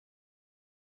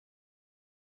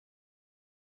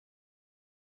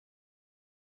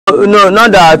No,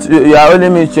 not that you are only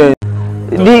me change.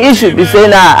 The issue be saying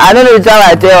now, I don't know the time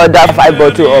I tell that 5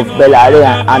 bottles of Bellary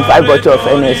and 5 bottles of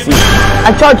NSC.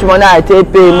 And church money I take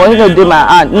pay, money no dey my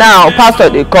hand. Now pastor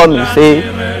they call me say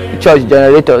church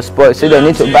generator spoil, so they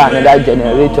need to buy another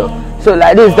generator. So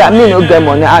like this, that me no get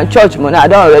money, and church money I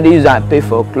don't already use and pay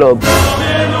for club.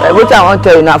 What I want to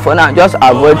tell you now for now, just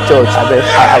avoid church.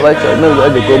 Avoid church. No,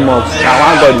 just dey go mosque. Now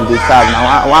one God is the serve.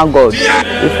 Now one God.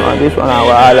 This one I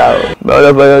wahala. But all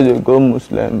of us dey go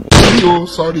Muslim.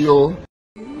 Sorry, yo.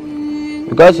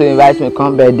 Because you invite me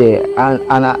come birthday and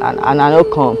I no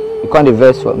come, you come dey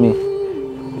vex for me.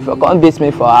 If you come beat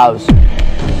me for house,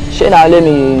 shey na only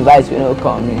me you invite, you no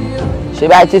come me.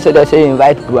 Shebi I think so they say you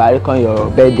invite Buhari come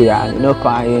your birthday and you no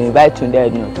come, and you invite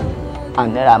Tunde no.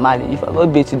 And Naira Marley, if I go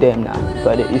beat them now, if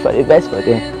I dey vex for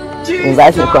them, you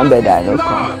invite me come birthday, I no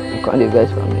come, you come dey vex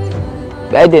for me.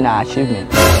 Birthday na achievement.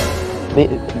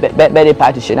 Birthday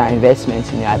party shey na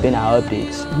investment in me, abi na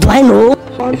updates. Why no?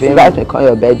 If you invite me come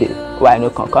your birthday, why no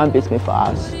come beat me for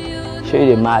house? Show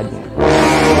you the mad me.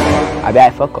 I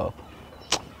bet I fuck up.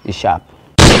 It's sharp.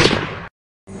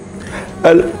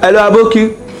 Hello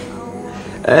Aboki.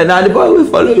 Now the boy will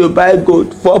follow you buy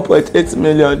gold 4.8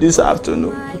 million this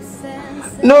afternoon.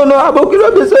 No, Aboki,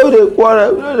 don't be say we dey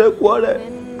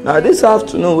quarrel. Now this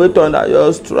afternoon we thunder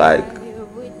your strike.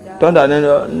 Thunder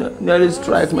nearly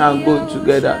strike me and gold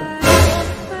together.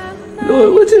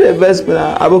 No, what is the best me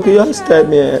now? Aboki, just tell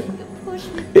me.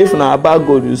 If na bag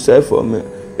gold you sell for me,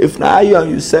 if na iron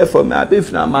you sell for me,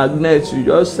 if na magnet you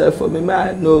just sell for me,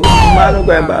 man, no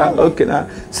going back. Okay now,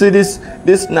 see this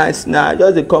night now, I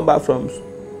just come back from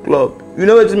club. You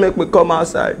know what to make me come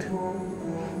outside?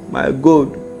 My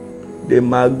gold, the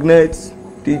magnet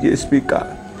DJ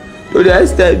speaker. So the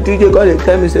extent DJ got to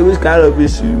tell me say which kind of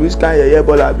issue, which kind of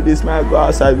earball I be this man go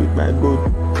outside with my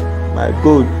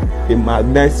gold, the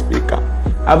magnet speaker.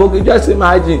 Aboki, just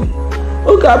imagine.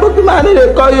 Okay, Aboki man,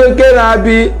 they call you again,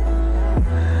 Abi.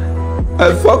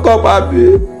 I fuck up,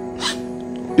 Abi.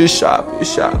 It's sharp.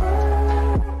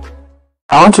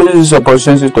 I want to use this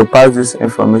opportunity to pass this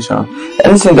information.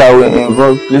 Anything that will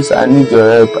involve, please, I need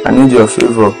your help, I need your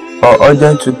favor, or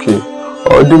urgent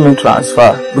 2K, or do me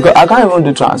transfer. Because I can't even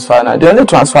do transfer now. The only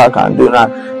transfer I can do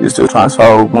now is to transfer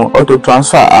Ogun, or to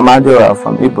transfer Amadiola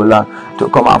from Ebola to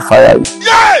come and fire you.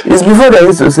 It's before they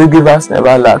used to say givers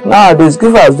never lack. Nowadays,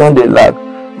 givers don't they lack.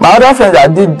 My other friend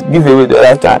that did give away the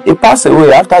other time, he passed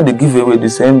away after the giveaway the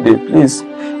same day. Please,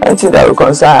 anything that will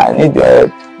concern, I need your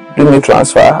help. Do me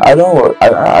transfer. I don't want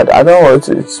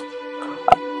it.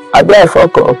 I bet I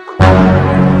fuck up.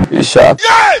 It's sharp.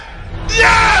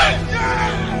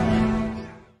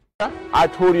 I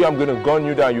told you I'm gonna gun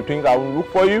you down. You think I will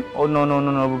look for you? Oh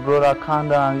no, brother, calm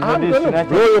down. You know I'm this gonna United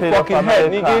blow your States fucking of head,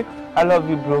 America. nigga. I love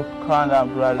you, bro. Calm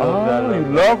down, bro. I love you. You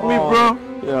love me, bro?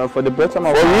 Yeah, for the better of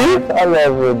my life. I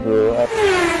love you, bro.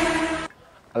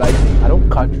 I don't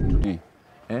catch you today.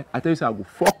 I tell you, I will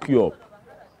fuck you up.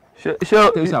 I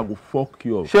tell you, I will fuck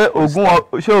you up. She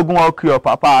Ogun will kill your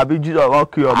papa. I be Jesus will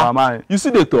kill your mama. You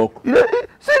see they talk? See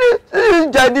this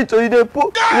Jadi to you. They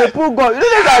put gun. You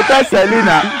know that I tell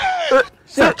Selena.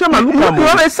 You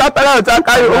want me sap around and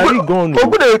carry you? Ogun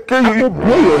dey kill you.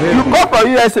 You come from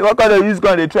USA. What kind of use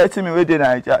gun? They threaten me with the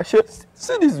Niger.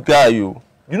 See this guy, you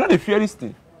know the fearless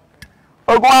thing.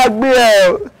 Ogun agbe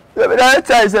e. That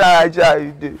time say Niger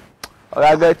you dey.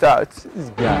 Oga get out. This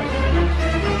guy.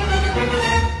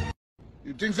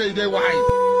 You think say they wise?